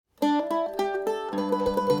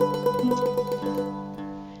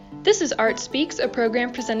This is Art Speaks, a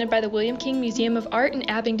program presented by the William King Museum of Art in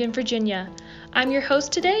Abingdon, Virginia. I'm your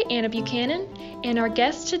host today, Anna Buchanan, and our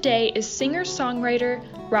guest today is singer-songwriter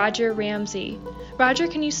Roger Ramsey. Roger,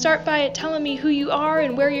 can you start by telling me who you are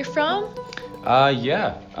and where you're from?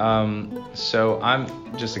 So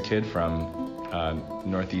I'm just a kid from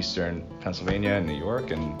northeastern Pennsylvania and New York,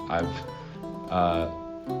 and I've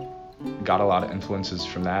got a lot of influences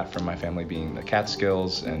from that, from my family being the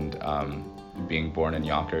Catskills and being born in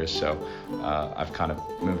Yonkers, so I've kind of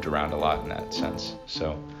moved around a lot in that sense.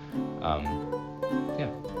 So,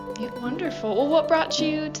 yeah. Wonderful. Well, what brought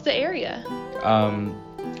you to the area?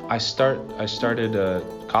 I started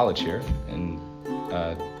college here in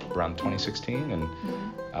around 2016, and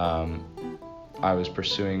I was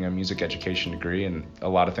pursuing a music education degree, and a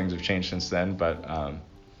lot of things have changed since then, but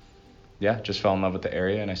just fell in love with the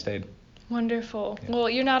area and I stayed. Wonderful. Yeah. Well,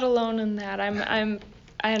 you're not alone in that.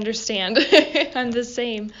 I understand. I'm the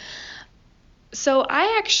same. So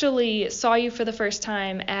I actually saw you for the first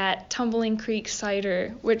time at Tumbling Creek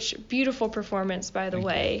Cider, which beautiful performance, by the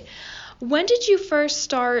way. When did you first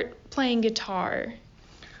start playing guitar?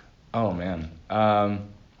 Oh, man. I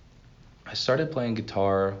started playing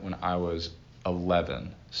guitar when I was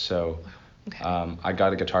 11. So I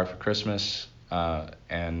got a guitar for Christmas,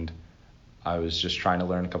 and I was just trying to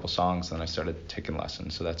learn a couple songs, and I started taking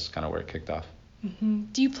lessons. So that's kind of where it kicked off. Mm-hmm.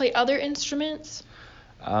 Do you play other instruments?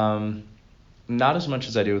 Not as much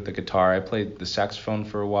as I do with the guitar. I played the saxophone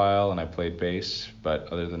for a while, and I played bass, but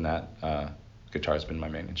other than that, guitar's been my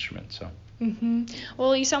main instrument. So. Mm-hmm.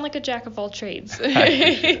 Well, you sound like a jack of all trades. I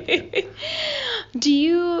appreciate it. Do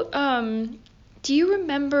you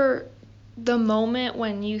remember the moment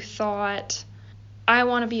when you thought, I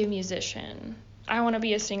want to be a musician, I want to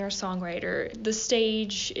be a singer-songwriter, the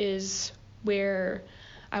stage is where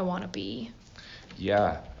I want to be?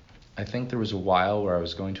 Yeah, I think there was a while where I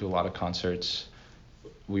was going to a lot of concerts.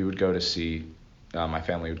 We would go to see, my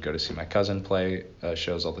family would go to see my cousin play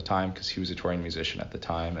shows all the time because he was a touring musician at the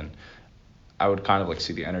time, and I would kind of like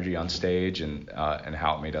see the energy on stage and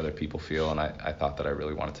how it made other people feel, and I thought that I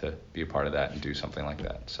really wanted to be a part of that and do something like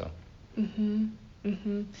that. So.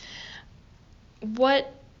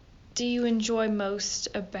 What do you enjoy most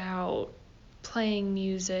about playing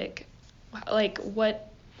music? Like what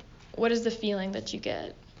is the feeling that you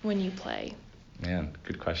get when you play? Man,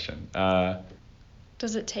 good question.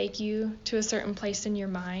 Does it take you to a certain place in your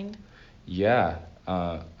mind? Yeah,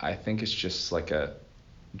 I think it's just like a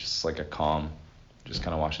calm, just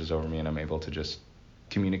kind of washes over me, and I'm able to just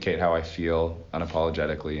communicate how I feel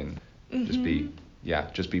unapologetically and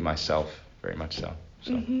just be myself, very much so.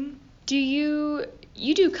 Do you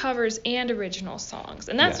do covers and original songs?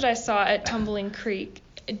 And that's what I saw at Tumbling Creek.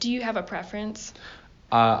 Do you have a preference?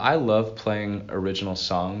 I love playing original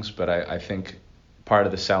songs, but I think part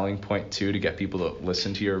of the selling point too, to get people to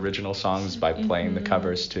listen to your original songs, by playing the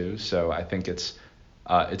covers too. So I think it's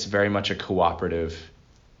very much a cooperative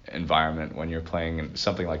environment when you're playing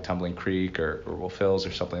something like Tumbling Creek or Wolf Hills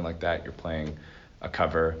or something like that. You're playing a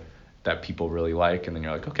cover that people really like, and then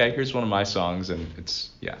you're like, okay, here's one of my songs, and it's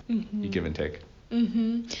you give and take.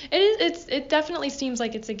 It definitely seems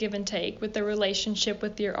like it's a give and take with the relationship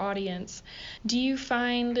with your audience. Do you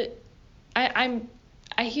find I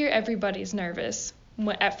hear everybody's nervous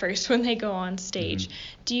at first when they go on stage.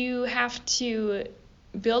 Do you have to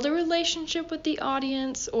build a relationship with the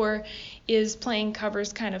audience, or is playing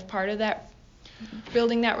covers kind of part of that,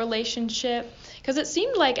 building that relationship? Because it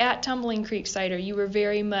seemed like at Tumbling Creek Cider you were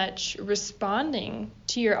very much responding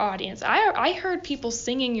to your audience. I heard people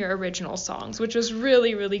singing your original songs, which was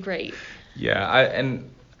really, really great. Yeah,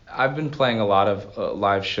 I've been playing a lot of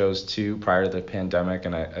live shows too prior to the pandemic,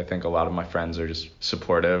 and I think a lot of my friends are just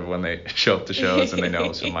supportive when they show up to shows and they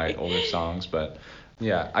know some of my older songs. But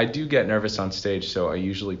yeah, I do get nervous on stage, so I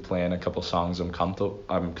usually plan a couple songs I'm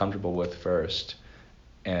comfortable with first,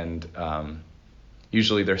 and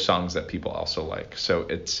usually they're songs that people also like. So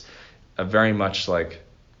it's very much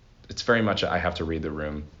I have to read the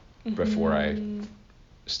room before I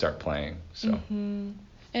start playing. So.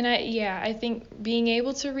 And I think being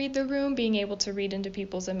able to read the room, being able to read into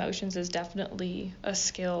people's emotions is definitely a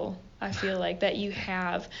skill, I feel like, that you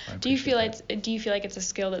have. Do you feel like it's a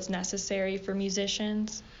skill that's necessary for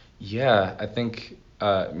musicians? Yeah, I think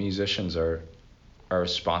musicians are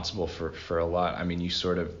responsible for a lot. I mean, you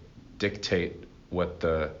sort of dictate what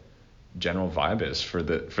the general vibe is for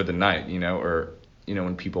the night, or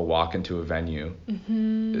when people walk into a venue,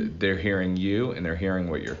 they're hearing you and they're hearing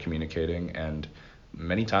what you're communicating, and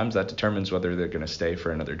many times that determines whether they're going to stay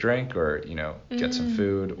for another drink or get some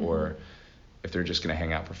food, or if they're just going to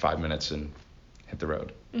hang out for 5 minutes and hit the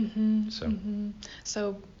road.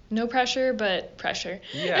 So no pressure, but pressure.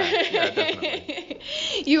 Yeah, definitely.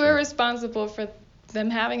 You were responsible for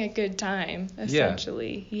them having a good time,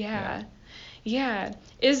 essentially. Yeah.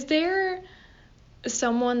 Is there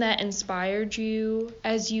someone that inspired you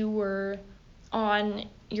as you were on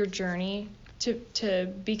your journey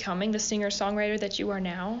to becoming the singer-songwriter that you are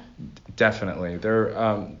now? Definitely. There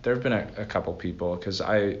have been a couple people, because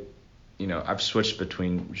I've switched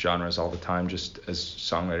between genres all the time, just as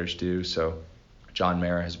songwriters do. So John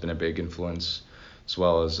Mayer has been a big influence, as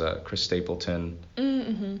well as Chris Stapleton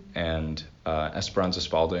and Esperanza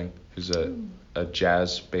Spalding, who's a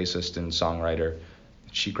jazz bassist and songwriter.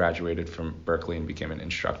 She graduated from Berklee and became an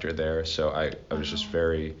instructor there. So I was just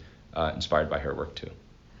very inspired by her work too.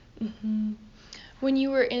 When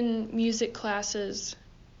you were in music classes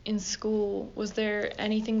in school, was there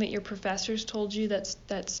anything that your professors told you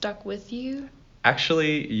that stuck with you?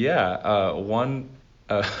 Actually, yeah. One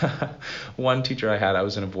teacher I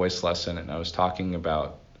was in a voice lesson, and I was talking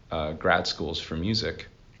about grad schools for music.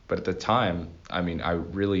 But at the time, I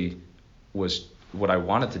really was, what I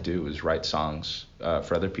wanted to do was write songs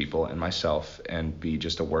for other people and myself and be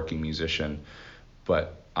just a working musician.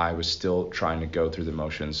 But I was still trying to go through the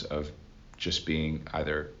motions of just being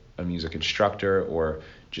either a music instructor or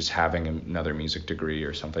just having another music degree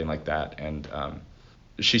or something like that. And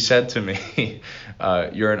she said to me,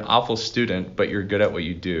 you're an awful student, but you're good at what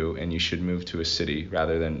you do, and you should move to a city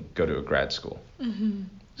rather than go to a grad school.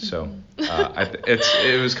 So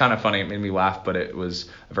it was kind of funny. It made me laugh, but it was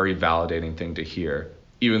a very validating thing to hear,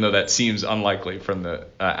 even though that seems unlikely from the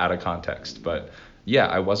out of context. But yeah,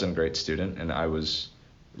 I wasn't a great student, and I was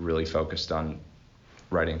really focused on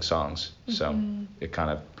writing songs. So it kind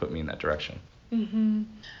of put me in that direction.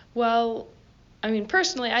 Well,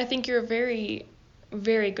 personally, I think you're a very,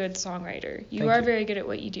 very good songwriter. You are very good at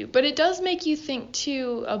what you do. But it does make you think,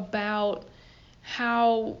 too, about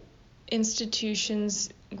how institutions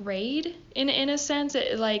grade, in a sense,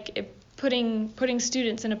 putting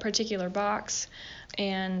students in a particular box.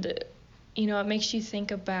 And, it makes you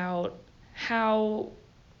think about how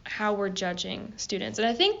we're judging students. And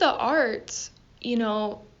I think the arts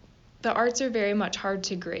are very much hard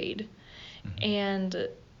to grade. And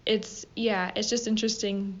it's just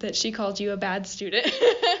interesting that she called you a bad student.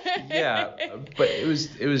 Yeah, but it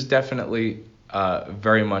was definitely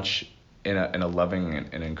very much in a loving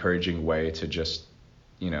and encouraging way to just,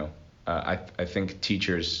 I think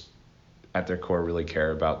teachers at their core really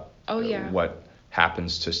care about what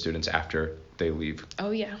happens to students after they leave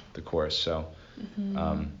the course. So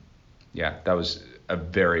that was a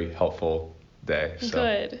very helpful day. So.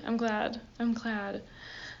 Good. I'm glad.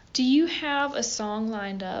 Do you have a song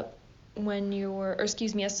lined up a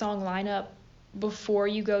song lineup before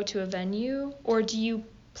you go to a venue, or do you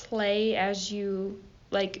play as you,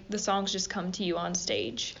 the songs just come to you on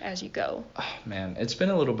stage as you go? Oh, man, it's been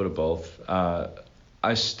a little bit of both.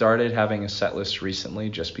 I started having a set list recently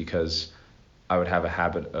just because I would have a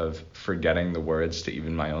habit of forgetting the words to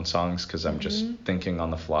even my own songs, because I'm just thinking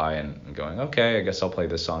on the fly and going, okay, I guess I'll play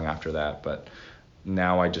this song after that. But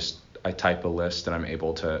now I type a list, and I'm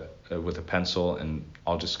able to, with a pencil, and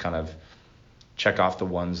I'll just kind of check off the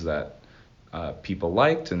ones that people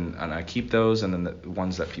liked, and I keep those, and then the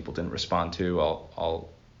ones that people didn't respond to, I'll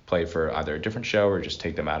play for either a different show or just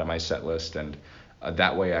take them out of my set list, and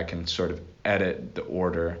that way I can sort of edit the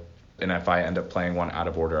order. And if I end up playing one out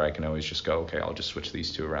of order, I can always just go, okay, I'll just switch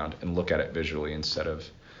these two around and look at it visually instead of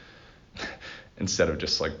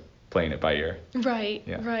just playing it by ear.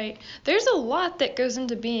 Right. There's a lot that goes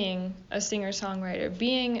into being a singer-songwriter,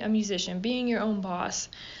 being a musician, being your own boss,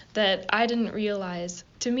 that I didn't realize.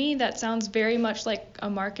 To me, that sounds very much like a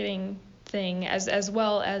marketing thing, as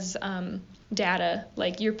well as data.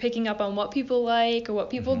 You're picking up on what people like or what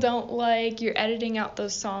people don't like. You're editing out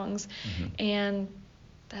those songs, and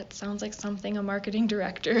that sounds like something a marketing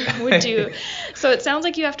director would do. So it sounds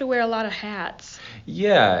like you have to wear a lot of hats.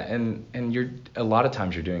 Yeah, and a lot of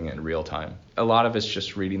times you're doing it in real time. A lot of it's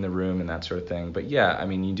just reading the room and that sort of thing. But yeah,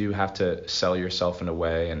 you do have to sell yourself in a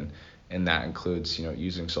way, and that includes,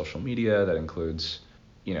 using social media. That includes,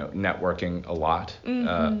 networking a lot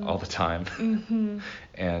all the time,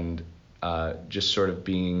 and just sort of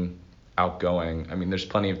being outgoing. There's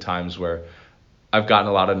plenty of times where I've gotten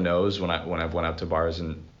a lot of no's when I've went out to bars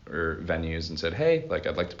or venues and said, hey,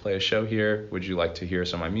 I'd like to play a show here. Would you like to hear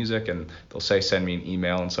some of my music? And they'll say, send me an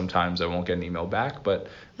email. And sometimes I won't get an email back, but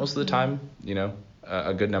most of the time,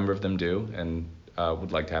 a good number of them do and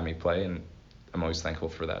would like to have me play. And I'm always thankful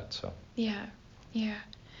for that. So yeah.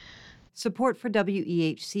 Support for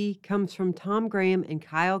WEHC comes from Tom Graham and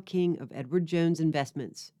Kyle King of Edward Jones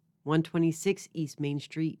Investments. 126 East Main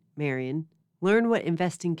Street, Marion. Learn what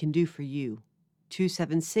investing can do for you.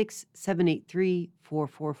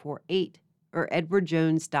 276-783-4448 or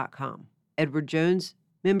edwardjones.com. Edward Jones,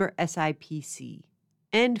 member SIPC.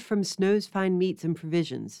 And from Snow's Fine Meats and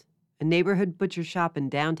Provisions, a neighborhood butcher shop in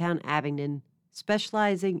downtown Abingdon,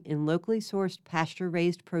 specializing in locally sourced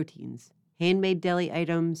pasture-raised proteins, handmade deli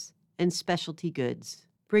items, and specialty goods,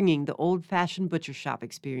 bringing the old-fashioned butcher shop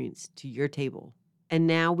experience to your table. And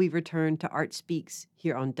now we return to Art Speaks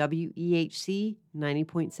here on WEHC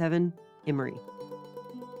 90.7 Emory.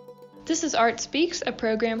 This is Art Speaks, a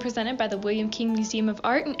program presented by the William King Museum of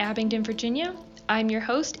Art in Abingdon, Virginia. I'm your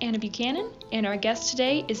host, Anna Buchanan, and our guest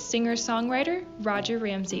today is singer-songwriter Roger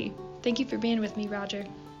Ramsey. Thank you for being with me, Roger.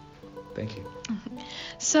 Thank you.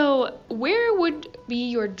 So, where would be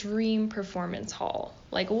your dream performance hall?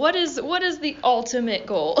 Like, what is the ultimate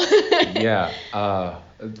goal? Yeah,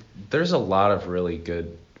 there's a lot of really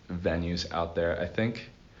good venues out there. I think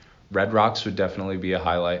Red Rocks would definitely be a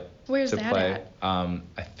highlight. Where's to that play. at?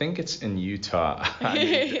 I think it's in Utah.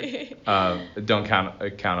 Don't count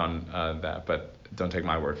on that, but don't take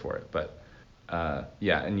my word for it. But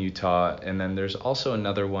yeah, in Utah. And then there's also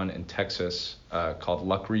another one in Texas called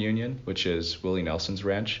Luck Reunion, which is Willie Nelson's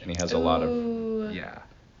ranch, and he has a lot of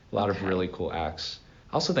really cool acts.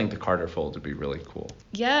 I also think the Carter Fold would be really cool.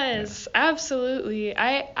 Yes, absolutely.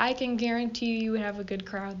 I can guarantee you would have a good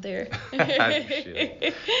crowd there.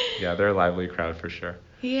 Yeah, they're a lively crowd for sure.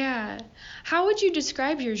 Yeah. How would you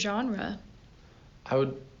describe your genre? I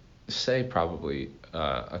would say probably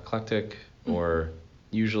eclectic or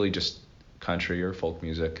usually just country or folk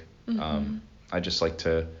music. Mm-hmm. I just like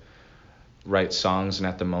to write songs, and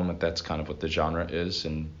at the moment that's kind of what the genre is,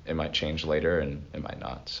 and it might change later and it might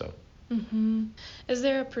not. So. Mm-hmm. Is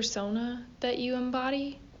there a persona that you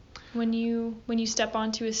embody when you step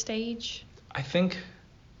onto a stage? I think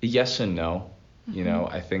yes and no. Mm-hmm. You know,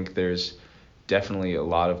 I think there's definitely a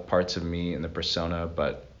lot of parts of me in the persona,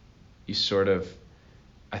 but you sort of,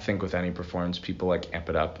 I think with any performance, people like amp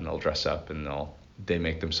it up and they'll dress up and they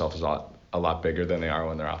make themselves a lot bigger than they are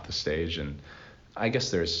when they're off the stage. And I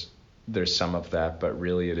guess there's some of that, but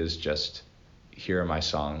really it is just, here are my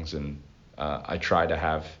songs, and I try to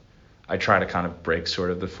kind of break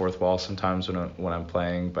sort of the fourth wall sometimes when I'm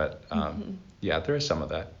playing, but yeah, there is some of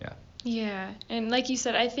that, yeah. Yeah, and like you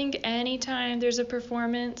said, I think anytime there's a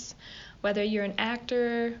performance, whether you're an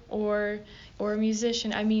actor or a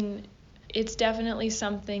musician, I mean, it's definitely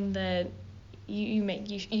something that you make,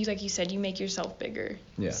 you like you said, you make yourself bigger.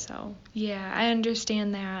 Yeah. So, yeah, I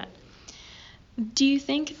understand that. Do you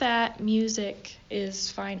think that music is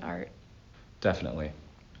fine art? Definitely,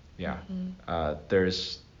 yeah. Mm-hmm.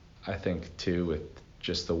 There's, I think, too, with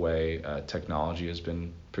just the way technology has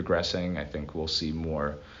been progressing, I think we'll see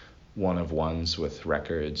more one-of-ones with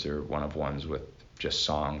records or one-of-ones with just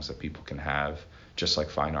songs that people can have, just like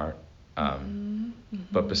fine art.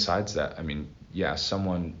 But besides that, I mean, yeah,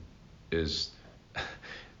 someone is,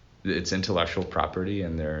 it's intellectual property,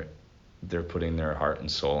 and they're putting their heart and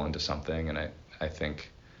soul into something, and I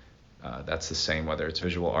think that's the same whether it's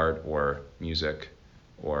visual art or music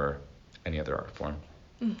or any other art form.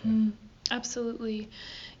 Mm-hmm. Absolutely.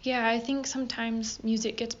 Yeah, I think sometimes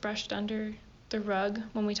music gets brushed under the rug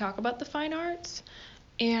when we talk about the fine arts,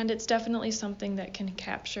 and it's definitely something that can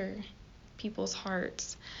capture people's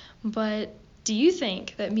hearts. But do you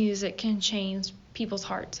think that music can change people's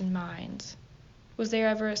hearts and minds? Was there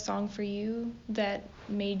ever a song for you that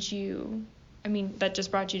made you, that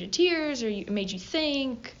just brought you to tears, or made you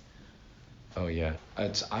think? Oh, yeah.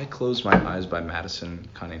 It's I Close My Eyes by Madison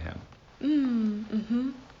Cunningham.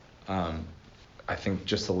 Mm-hmm. I think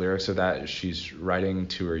just the lyrics of that, she's writing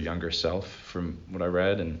to her younger self from what I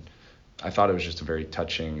read, and I thought it was just a very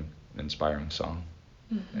touching, inspiring song.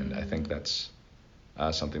 Mm-hmm. And I think that's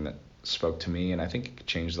something that spoke to me, and I think it could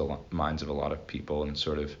change the minds of a lot of people and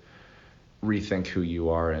sort of rethink who you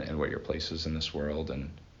are and what your place is in this world, and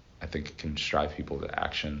I think it can strive people to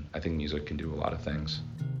action. I think music can do a lot of things.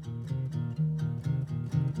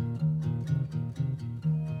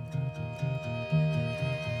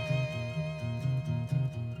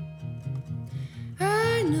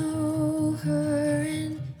 I know her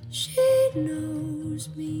and she knows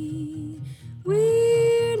me.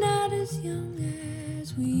 We're not as young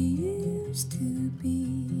as we used to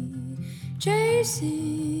be,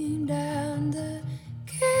 chasing down the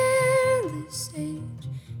careless age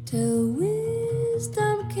till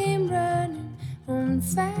wisdom came running on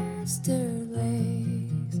faster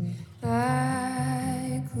legs.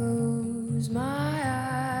 I close my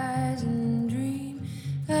eyes and dream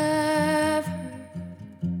of her.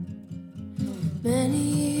 Many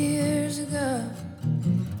years ago,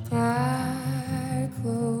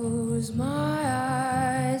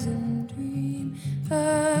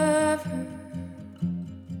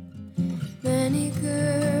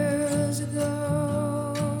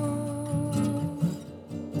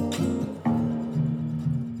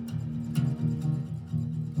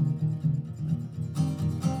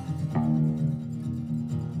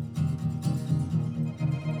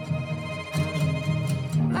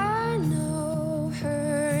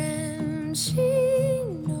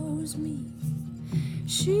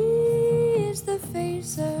 She is the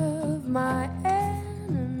face of my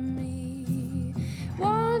enemy.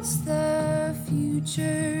 Once the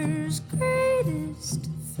future's greatest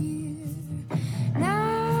fear.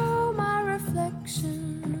 Now my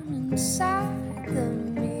reflection inside the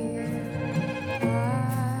mirror.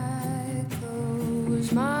 I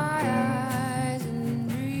close my eyes and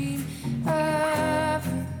dream of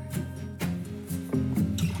her.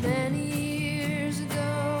 Many years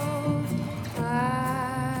ago,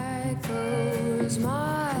 I close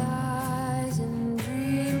my eyes and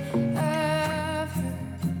dream of her.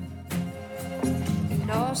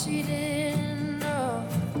 And all she didn't know,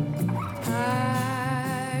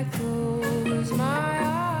 I close my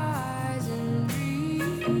eyes and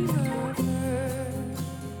dream of her.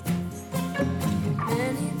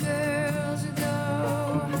 Many girls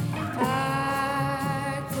ago,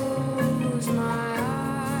 I close my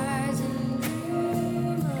eyes and dream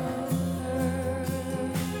of her.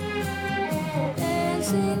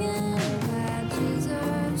 Dancing in patches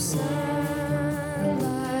of sunlight,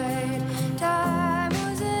 time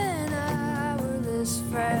was an hourless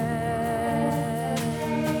friend.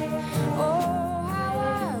 Oh, how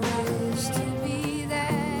I wish to be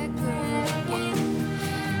that girl again,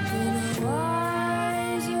 when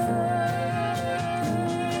I was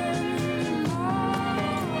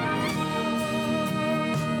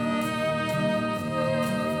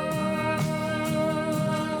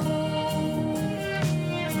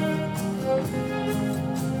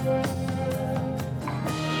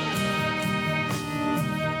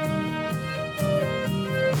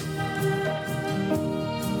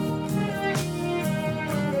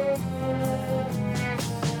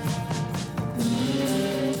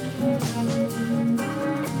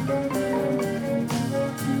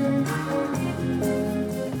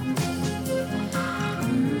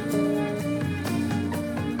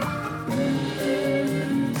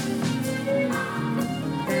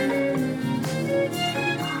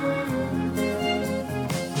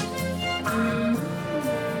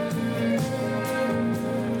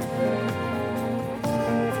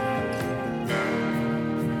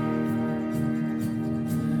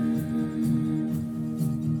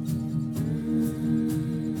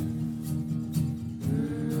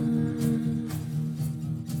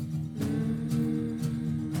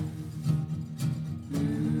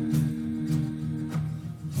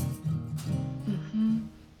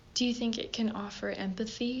Do you think it can offer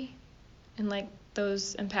empathy and like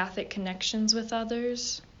those empathic connections with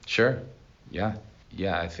others? Sure. Yeah.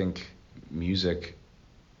 I think music,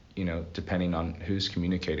 depending on who's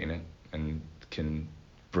communicating it, and can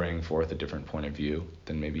bring forth a different point of view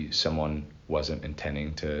than maybe someone wasn't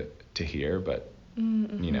intending to hear. But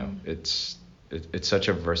it's such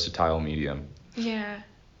a versatile medium. Yeah,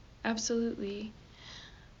 absolutely.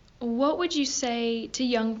 What would you say to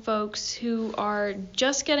young folks who are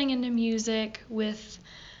just getting into music with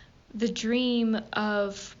the dream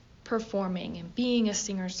of performing and being a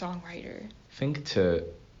singer-songwriter? I think to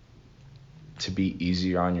be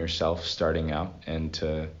easier on yourself starting out, and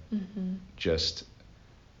to just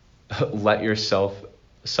let yourself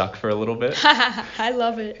suck for a little bit. I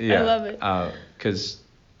love it. Yeah, I love it. Because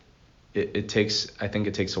it takes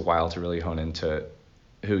a while to really hone into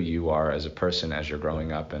who you are as a person as you're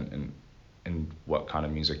growing up, and what kind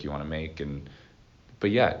of music you want to make.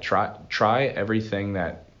 But yeah, try everything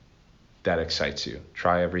that excites you.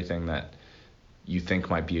 Try everything that you think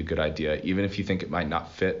might be a good idea. Even if you think it might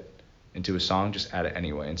not fit into a song, just add it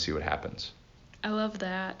anyway and see what happens. I love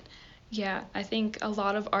that. Yeah, I think a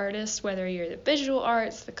lot of artists, whether you're the visual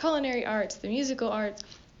arts, the culinary arts, the musical arts,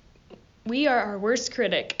 we are our worst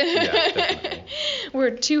critic. Yeah, definitely.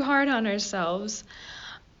 We're too hard on ourselves.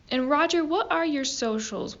 And Roger, what are your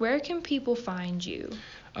socials? Where can people find you?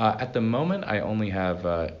 At the moment, I only have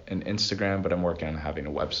an Instagram, but I'm working on having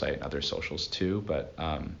a website and other socials too. But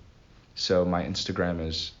so my Instagram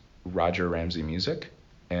is Roger Ramsey Music,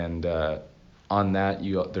 and on that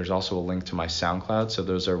there's also a link to my SoundCloud. So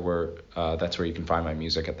those are that's where you can find my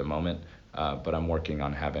music at the moment. But I'm working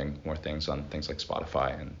on having more things on things like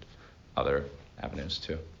Spotify and other avenues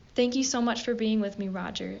too. Thank you so much for being with me,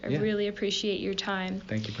 Roger. I really appreciate your time.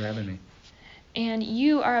 Thank you for having me. And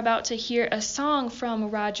you are about to hear a song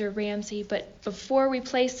from Roger Ramsey, but before we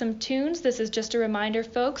play some tunes, this is just a reminder,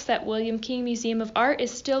 folks, that William King Museum of Art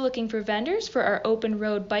is still looking for vendors for our Open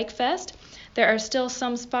Road Bike Fest. There are still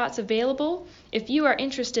some spots available. If you are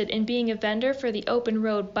interested in being a vendor for the Open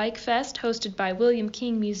Road Bike Fest hosted by William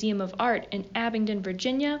King Museum of Art in Abingdon,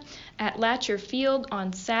 Virginia, at Latcher Field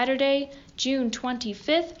on Saturday, June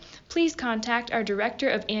 25th, please contact our Director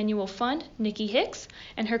of Annual Fund, Nikki Hicks,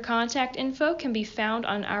 and her contact info can be found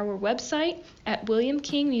on our website at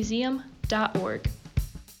williamkingmuseum.org.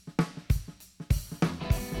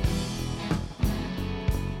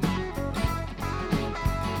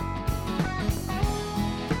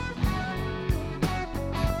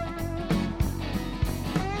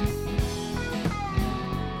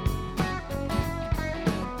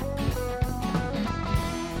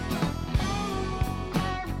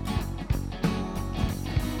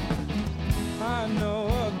 I know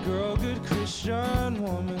a girl, good Christian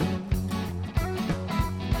woman.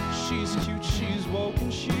 She's cute, she's woke,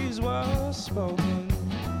 and she's well spoken.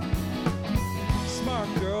 Smart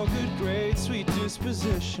girl, good grade, sweet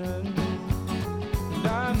disposition. And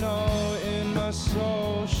I know in my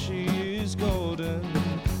soul she is golden.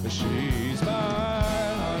 But she's my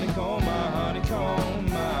honeycomb, my honeycomb,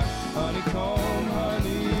 my honeycomb,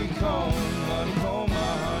 honeycomb, honeycomb,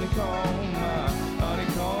 my honeycomb, my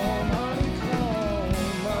honeycomb, honeycomb,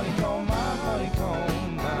 honeycomb, my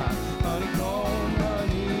honeycomb, my honeycomb,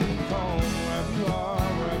 honeycomb. Wherever you are,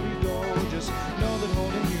 wherever you go, just know that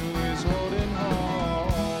holding you is holding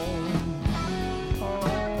home.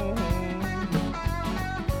 Home.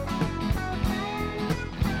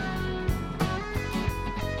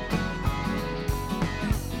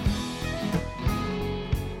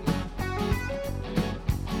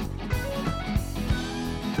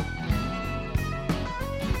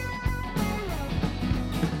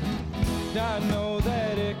 I know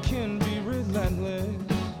that it can be relentless,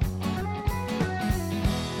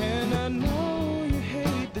 and I know you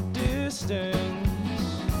hate the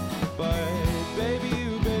distance, but baby,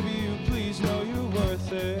 you, please know you're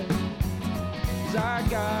worth it. 'Cause I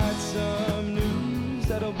got some news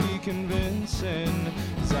that'll be convincing.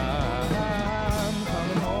 'Cause I'm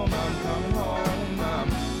coming home, I'm coming home, I'm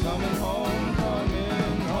coming home,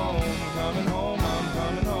 coming home, coming home, I'm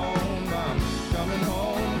coming home, I'm coming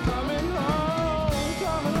home, coming home,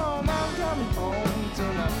 coming home, I'm coming home to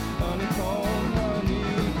my honeycomb,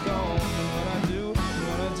 honeycomb. And when I do,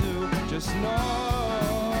 just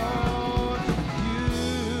know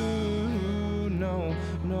you know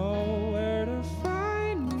where to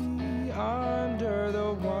find me under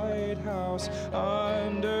the White House.